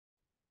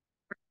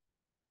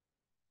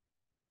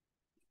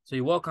So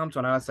you're welcome to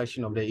another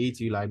session of the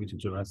ATU Library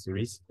tutorial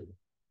series.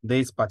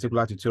 This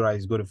particular tutorial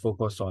is going to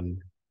focus on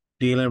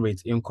dealing with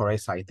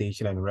incorrect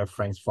citation and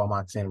reference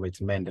formatting with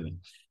Mendeley.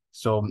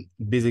 So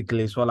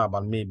basically, it's all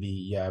about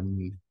maybe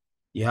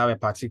you have a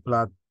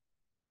particular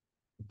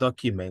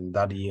document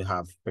that you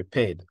have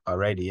prepared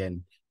already,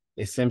 and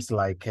it seems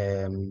like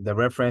the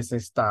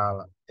referencing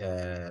style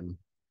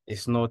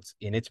is not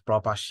in its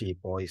proper shape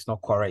or it's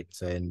not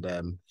correct.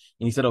 And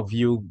instead of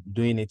you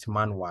doing it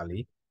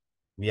manually,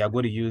 we are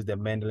going to use the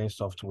Mendeley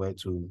software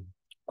to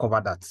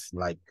cover that,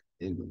 like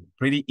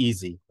pretty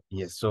easy.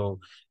 Yes. So,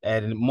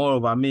 and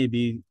moreover,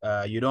 maybe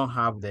you don't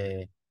have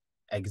the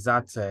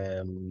exact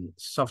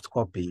soft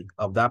copy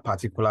of that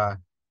particular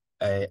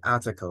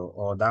article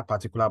or that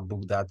particular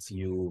book that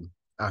you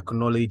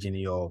acknowledge in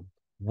your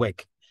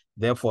work,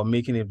 therefore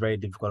making it very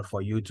difficult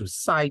for you to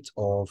cite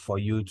or for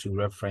you to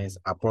reference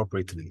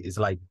appropriately. It's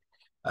like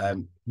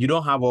you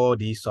don't have all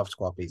these soft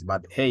copies,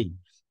 but hey,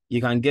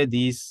 you can get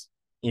these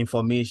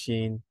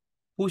information,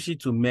 push it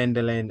to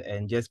Mendeley,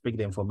 and just pick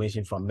the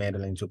information from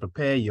Mendeley to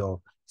prepare your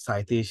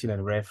citation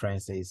and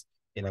references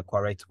in a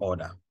correct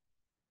order.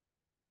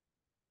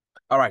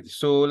 All right,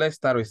 so let's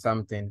start with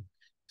something.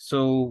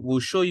 So we'll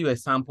show you a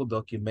sample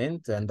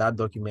document, and that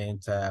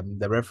document,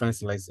 the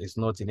reference list is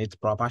not in its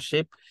proper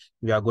shape.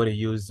 We are going to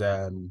use,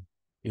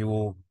 we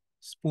will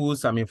spool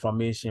some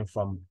information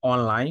from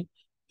online,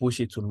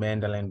 push it to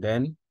Mendeley, and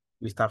then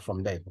we start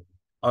from there.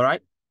 All right,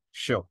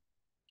 sure.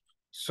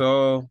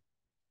 So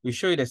we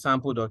show you the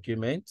sample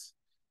document.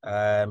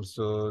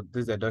 So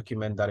this is the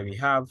document that we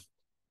have.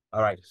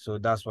 All right, so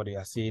that's what you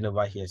are seeing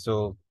over here.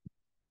 So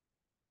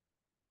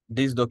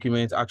this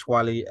document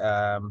actually,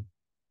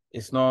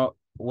 it's not,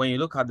 when you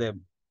look at the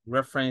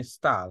reference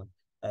style,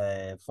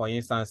 for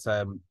instance,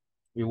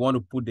 we want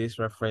to put this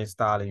reference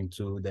style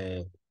into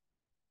the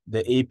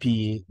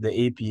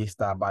APA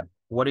style, but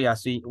what you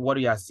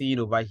are seeing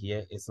over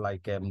here is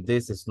like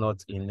this is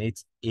not in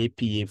its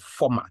APA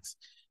format.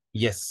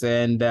 Yes,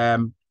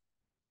 and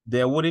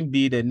there wouldn't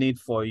be the need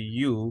for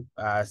you.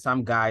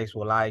 Some guys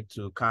would like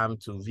to come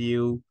to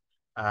view,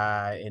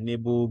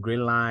 enable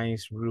green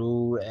lines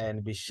rule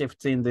and be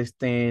shifting this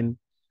thing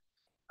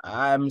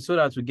so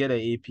that we get an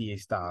APA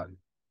style.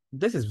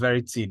 This is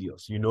very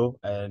tedious, you know,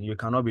 and you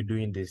cannot be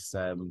doing this.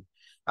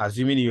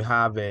 Assuming you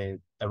have a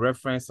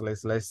reference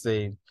list, let's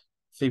say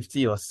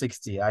 50 or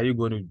 60, are you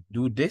going to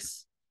do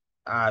this?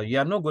 You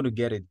are not going to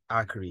get it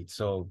accurate.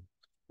 So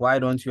why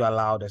don't you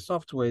allow the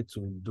software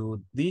to do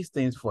these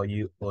things for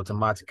you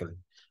automatically?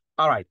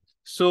 All right.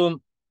 So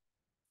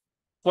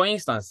for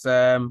instance,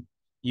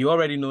 you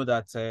already know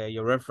that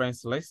your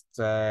reference list,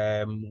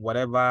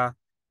 whatever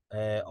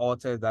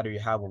authors that we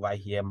have over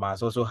here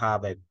must also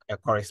have a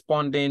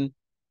corresponding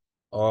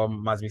or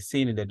must be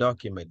seen in the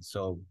document.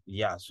 So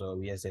yeah, so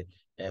we have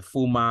a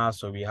FUMA,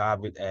 so we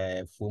have it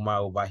FUMA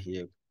over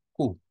here.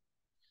 Cool.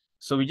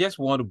 So we just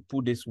want to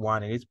put this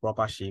one in its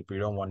proper shape. We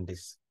don't want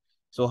this.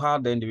 So how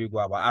then do we go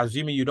about?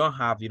 Assuming you don't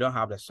have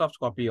the soft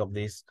copy of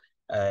this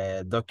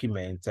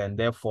document, and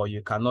therefore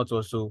you cannot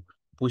also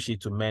push it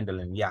to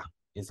Mendeley. Yeah,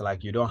 it's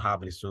like you don't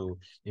have it, so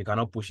you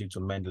cannot push it to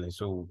Mendeley.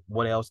 So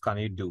what else can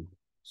you do?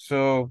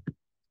 So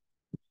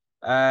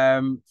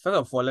first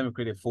of all, let me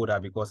create a folder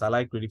because I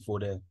like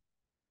creating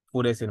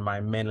folders in my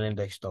Mendeley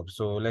desktop.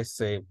 So let's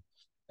say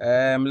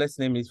let's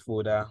name this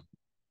folder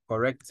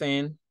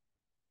correcting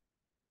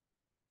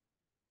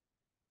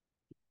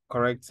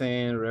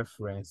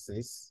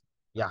references.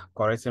 Yeah,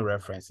 correcting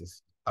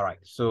references. All right,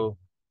 so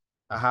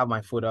I have my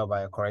folder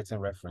by correcting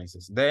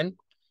references. Then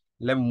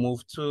let me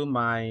move to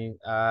my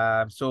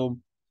so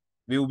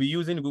we will be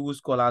using Google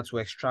Scholar to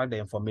extract the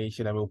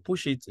information and we'll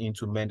push it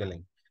into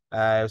Mendeley.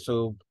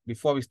 So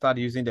before we start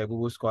using the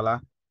Google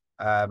Scholar,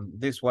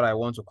 this is what I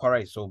want to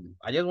correct. So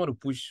I just want to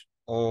push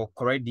or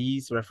correct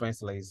these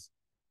reference lists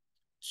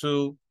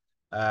to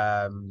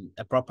a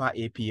proper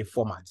APA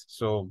format.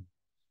 So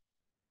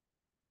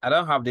I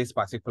don't have this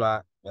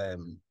particular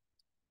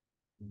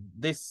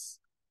this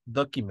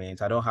document.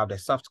 I don't have the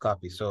soft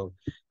copy, so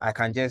I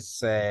can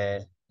just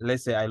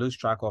let's say I lose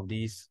track of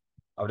these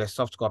of the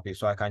soft copy,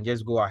 so I can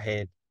just go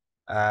ahead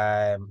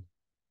copy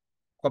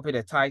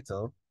the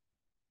title.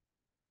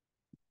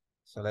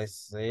 So let's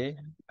say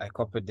I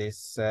copy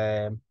this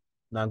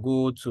now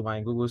go to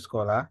my Google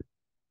Scholar.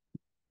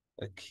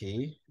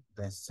 Okay,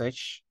 then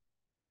search.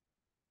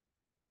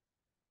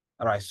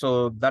 All right,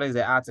 so that is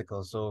the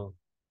article. So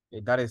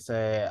that is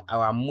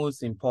our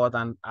most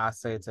important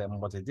asset,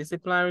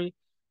 multidisciplinary,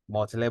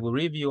 multi-level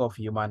review of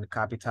human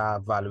capital,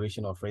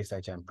 valuation of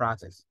research and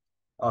practice.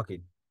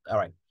 Okay, all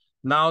right.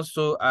 Now,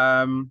 so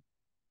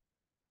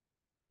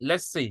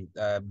let's say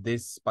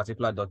this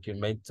particular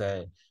document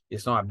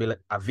is not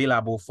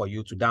available for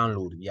you to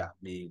download. Yeah,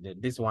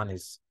 this one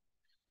is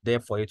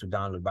there for you to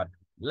download. But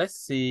let's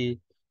say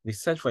we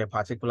search for a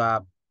particular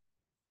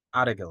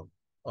article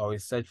or we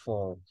search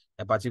for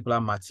a particular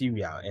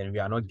material and we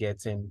are not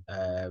getting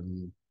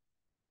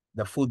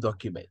the full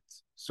document.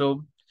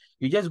 So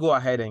you just go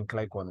ahead and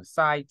click on the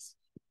site.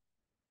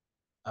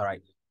 All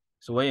right.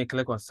 So when you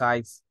click on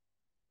sites,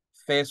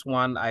 first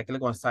one, I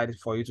click on cite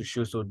for you to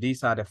show. So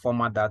these are the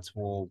format that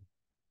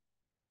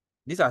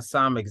these are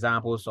some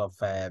examples of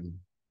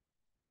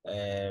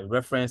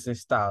referencing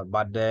style.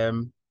 But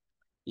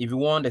if you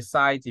want the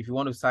site, if you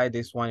want to cite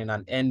this one in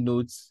an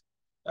endnote,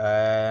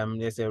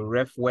 there's a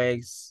ref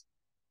works,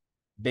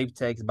 big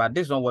text, but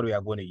this is not what we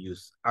are going to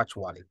use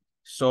actually.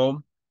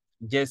 So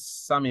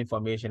just some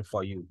information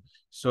for you.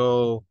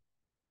 So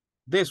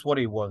this is what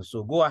it was.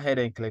 So go ahead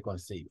and click on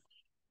save.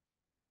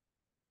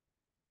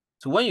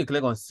 So when you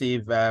click on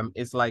save,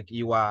 it's like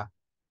you are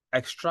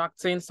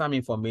extracting some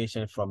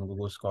information from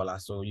Google Scholar.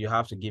 So you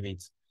have to give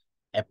it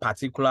a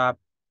particular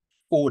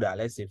folder,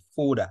 let's say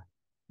folder,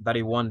 that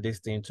you want this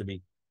thing to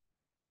be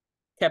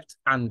kept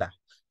under.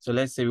 So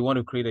let's say we want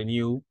to create a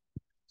new.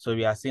 So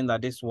we are seeing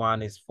that this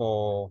one is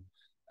for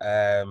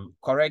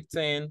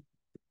correcting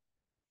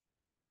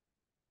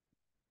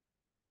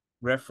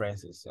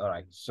references. All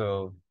right.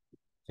 So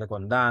click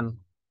on done.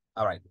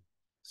 All right.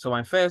 So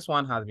my first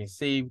one has been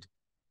saved.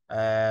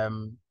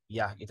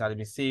 Yeah, it has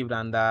been saved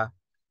under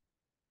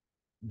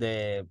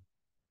the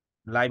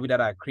library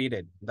that I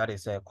created, that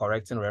is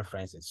correcting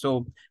references.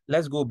 So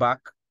let's go back.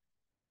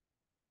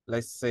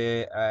 Let's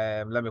say,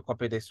 let me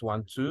copy this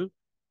one too.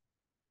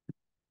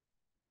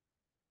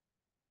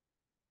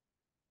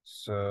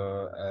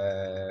 So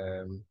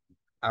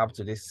up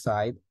to this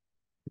side,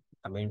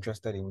 I'm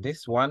interested in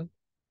this one.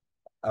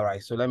 All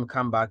right, so let me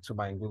come back to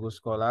my Google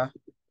Scholar.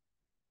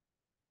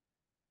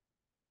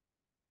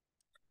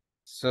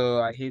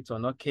 So I hit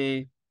on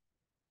OK.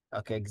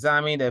 Okay,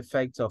 examine the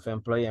effects of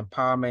employee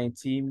empowerment,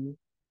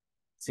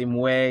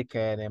 teamwork,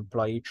 and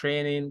employee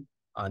training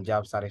on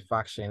job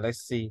satisfaction. Let's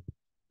see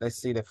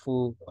the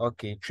full,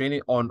 okay,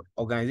 training on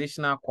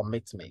organizational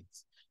commitment.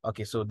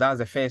 Okay, so that's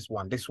the first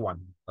one, this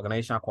one,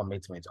 organizational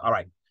commitment. All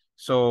right,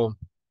 so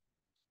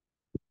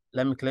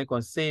let me click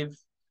on save.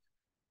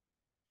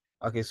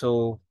 Okay,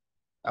 so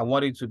I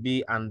want it to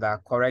be under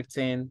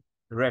correcting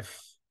ref.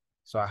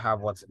 So I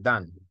have what's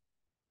done.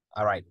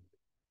 All right,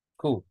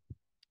 cool.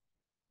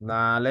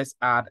 Now let's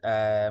add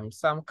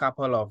some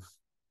couple of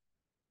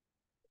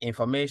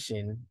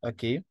information.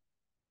 Okay,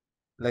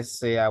 let's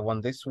say I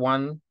want this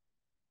one.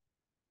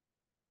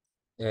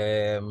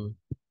 Okay,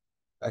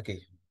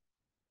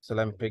 so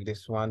let me pick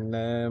this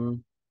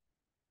one.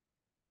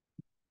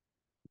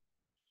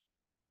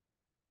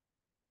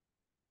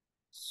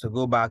 So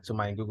go back to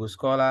my Google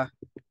Scholar,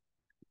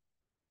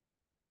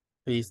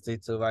 paste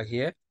it over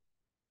here.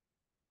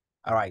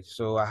 All right,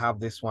 so I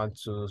have this one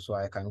too, so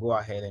I can go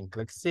ahead and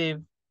click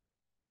save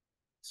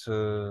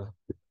to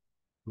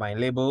my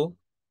label.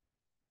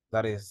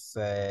 That is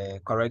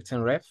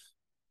correcting ref,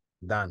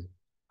 done.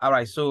 All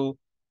right, so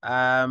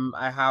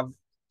I have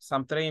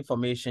some three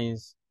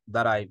informations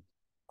that I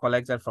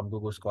collected from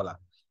Google Scholar.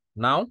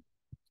 Now,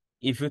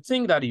 if you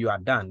think that you are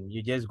done,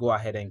 you just go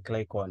ahead and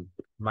click on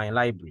my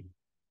library.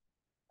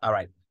 All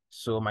right,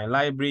 so my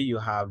library, you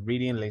have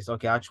reading list.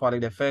 Okay, actually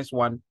the first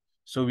one,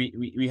 so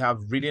we have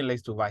reading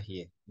list over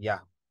here. Yeah,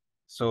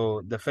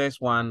 so the first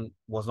one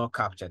was not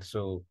captured.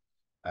 So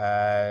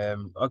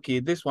okay,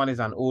 this one is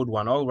an old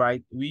one. All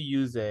right, we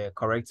use a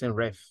correcting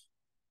ref.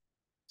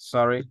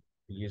 Sorry,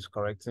 we use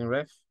correcting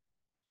ref.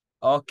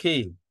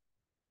 Okay,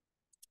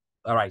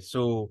 all right,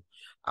 so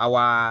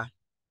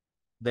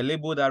the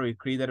label that we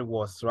created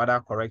was rather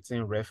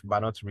correcting ref, but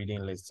not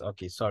reading list.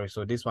 Okay, sorry.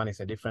 So this one is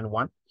a different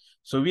one.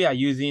 So we are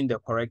using the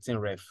correcting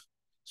ref.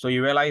 So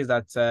you realize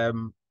that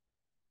the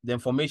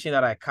information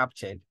that I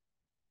captured,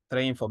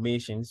 three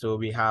information. So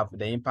we have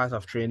the impact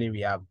of training.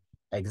 We have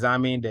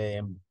examined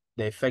the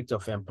effect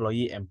of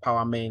employee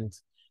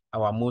empowerment,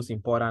 our most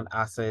important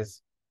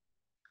assets.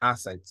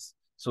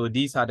 So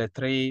these are the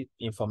three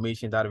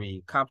information that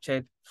we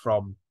captured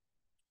from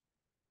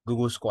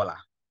Google Scholar,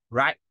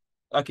 right?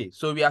 Okay,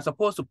 so we are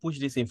supposed to push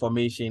this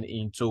information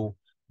into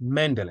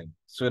Mendeley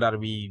so that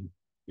we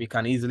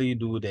can easily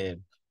do the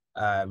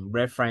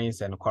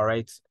reference and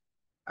correct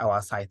our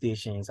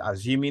citations,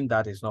 assuming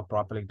that is not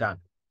properly done.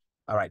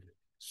 All right,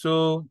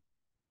 so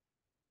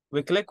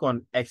we click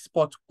on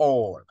export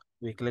all.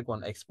 We click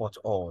on export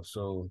all.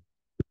 So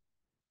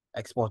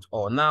export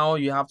all. Now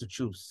you have to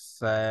choose.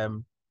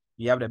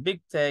 We have the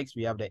big text,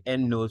 we have the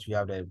endnotes, we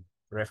have the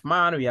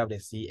refman, we have the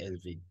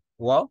CSV.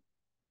 Well,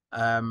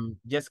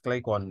 just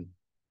click on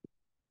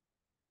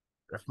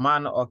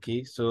refman.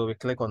 Okay, so we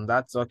click on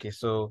that. Okay,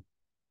 so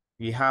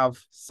we have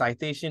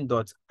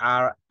citation.ris.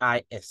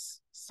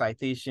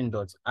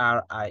 Citation.ris.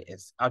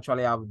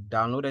 Actually, I've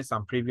downloaded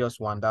some previous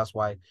one. That's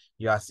why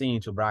you are seeing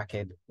into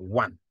bracket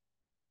 1.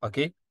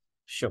 Okay,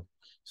 sure.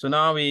 So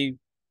now we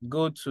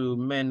go to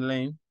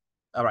Mendeley.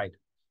 All right.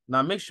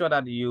 Now make sure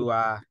that you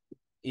are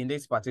in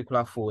this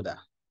particular folder.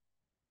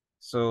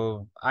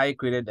 So I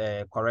created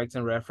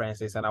correcting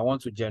references and I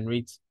want to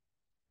generate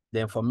the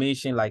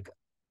information like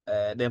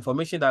the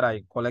information that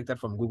I collected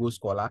from Google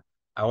Scholar.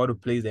 I want to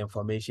place the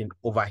information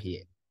over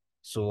here.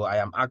 So I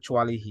am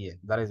actually here.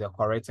 That is the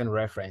correcting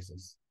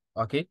references.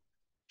 Okay,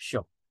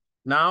 sure.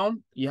 Now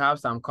you have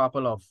some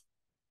couple of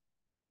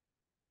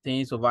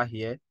things over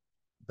here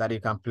that you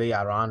can play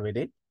around with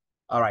it.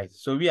 All right,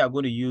 so we are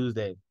going to use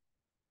the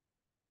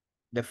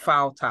the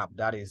file tab.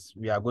 That is,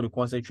 we are going to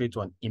concentrate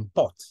on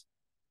import.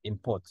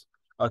 Import.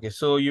 Okay,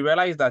 so you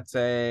realize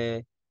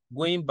that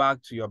going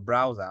back to your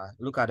browser,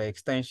 look at the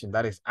extension,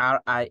 that is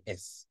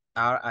RIS.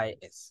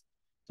 RIS.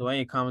 So when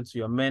you come to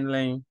your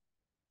mainline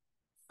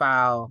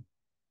file,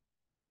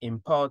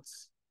 import,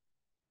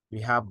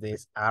 we have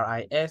this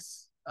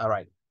RIS. All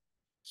right.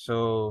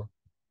 So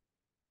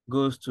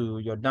goes to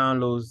your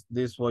downloads.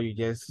 This is what you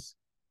just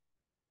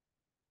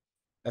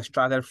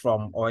extracted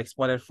from or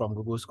exported from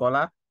Google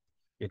Scholar.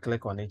 You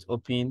click on it,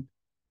 open.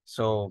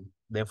 So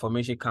the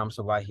information comes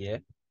over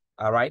here.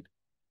 All right.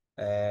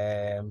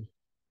 Let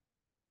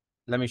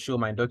me show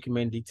my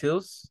document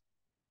details.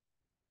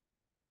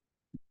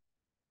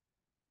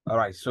 All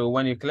right. So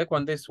when you click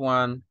on this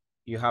one,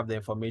 you have the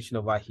information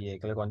over here.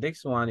 Click on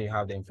this one, you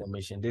have the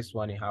information. This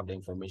one, you have the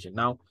information.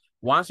 Now,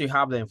 once you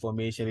have the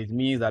information, it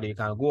means that you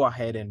can go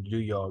ahead and do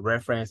your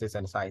references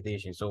and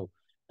citations. So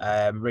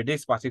with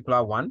this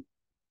particular one,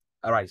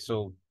 all right,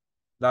 so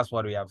that's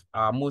what we have,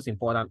 our most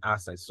important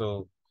asset.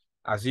 So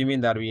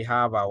assuming that we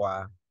have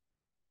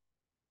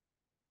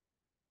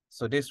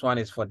so this one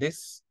is for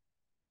this.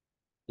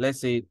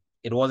 Let's say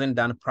it wasn't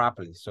done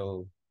properly.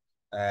 So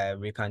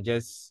we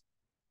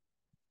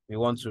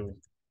want to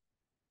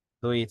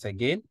do it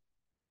again.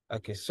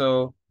 Okay,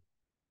 so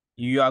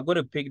you are going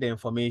to pick the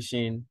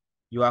information.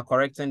 You are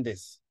correcting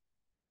this.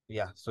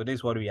 Yeah, so this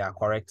is what we are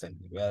correcting.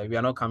 We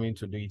are not coming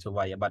to do it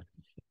over here, but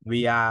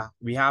we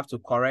have to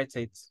correct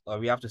it, or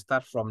we have to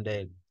start from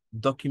the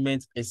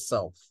document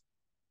itself.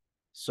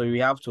 So we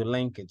have to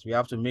link it. We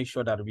have to make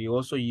sure that we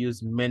also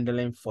use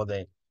Mendeley for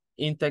the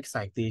in-text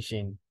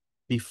citation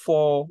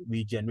before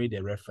we generate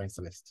the reference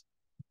list.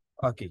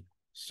 Okay,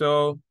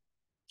 so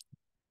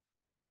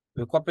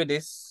we copy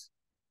this.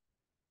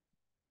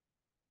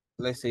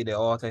 Let's say the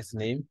author's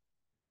name.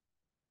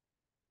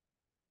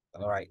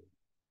 All right.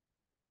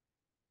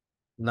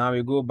 Now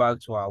we go back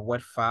to our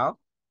Word file.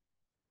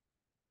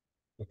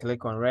 We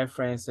click on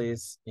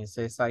references,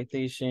 insert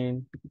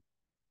citation,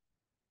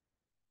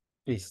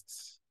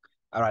 paste.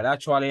 All right,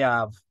 actually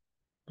I've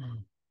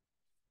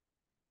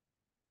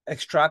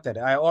extracted.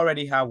 I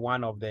already have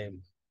one of the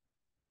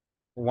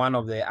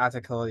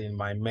articles in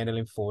my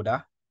Mendeley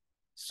folder.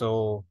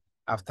 So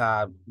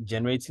after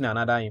generating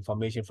another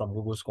information from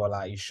Google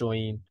Scholar, is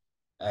showing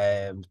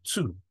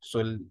two.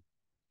 So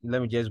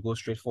let me just go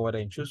straight forward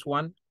and choose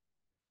one.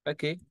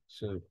 Okay,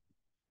 so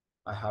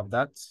I have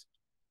that.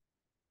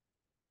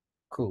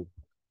 Cool.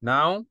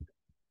 Now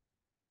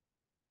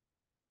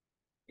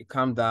it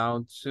comes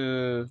down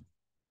to,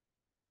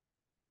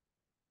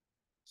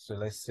 so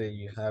let's say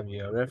you have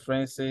your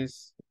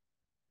references.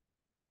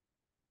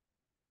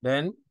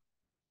 Then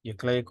you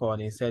click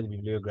on insert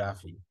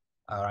bibliography.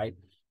 All right.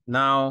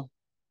 Now,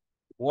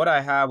 what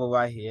I have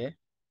over here,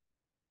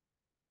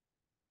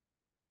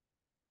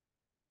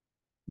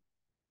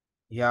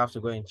 you have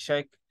to go and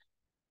check.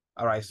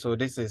 All right, so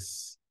this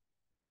is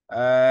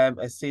a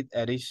 6th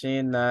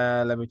edition.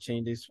 Let me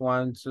change this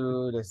one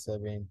to the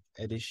 7th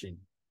edition.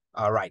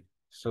 All right,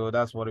 so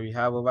that's what we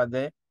have over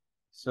there.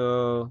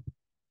 So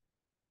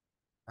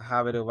I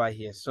have it over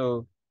here.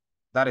 So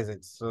that is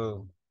it.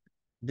 So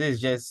this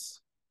is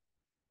just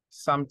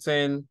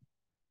something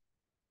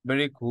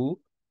very cool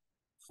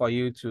for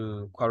you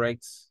to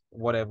correct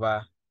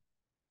whatever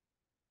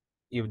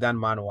you've done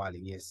manually.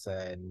 Yes,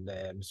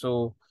 and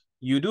so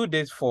you do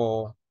this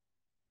for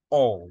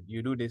all.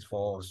 You do this for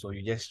all. So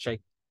you just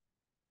check.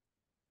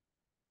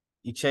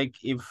 You check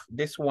if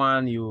this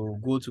one, you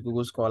go to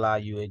Google Scholar,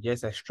 you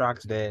just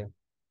extract the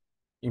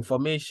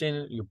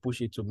information, you push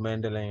it to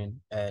Mendeley,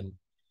 and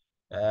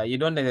you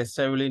don't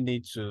necessarily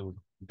need to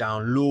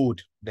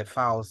download the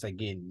files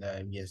again.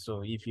 Yes,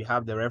 so if you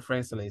have the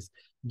reference list,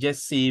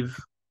 just save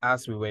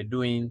as we were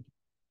doing.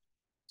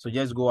 So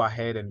just go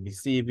ahead and be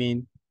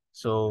saving.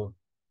 So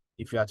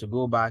if you have to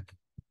go back,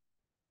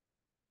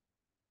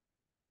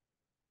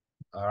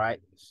 all right,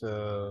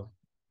 so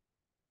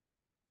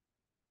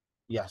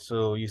yeah,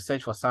 so you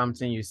search for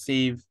something, you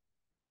save.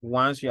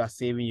 Once you are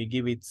saving, you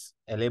give it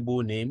a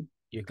label name.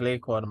 You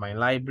click on my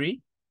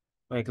library.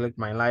 When you click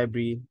my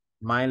library,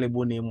 my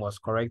label name was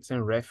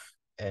correcting ref,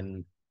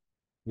 and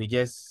we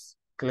just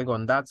click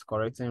on that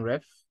correcting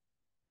ref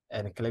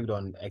and clicked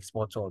on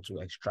export all to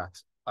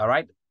extract. All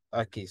right.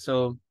 Okay.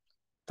 So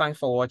thanks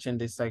for watching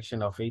this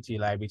section of AT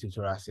Library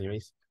tutorial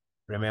series.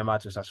 Remember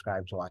to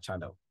subscribe to our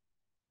channel.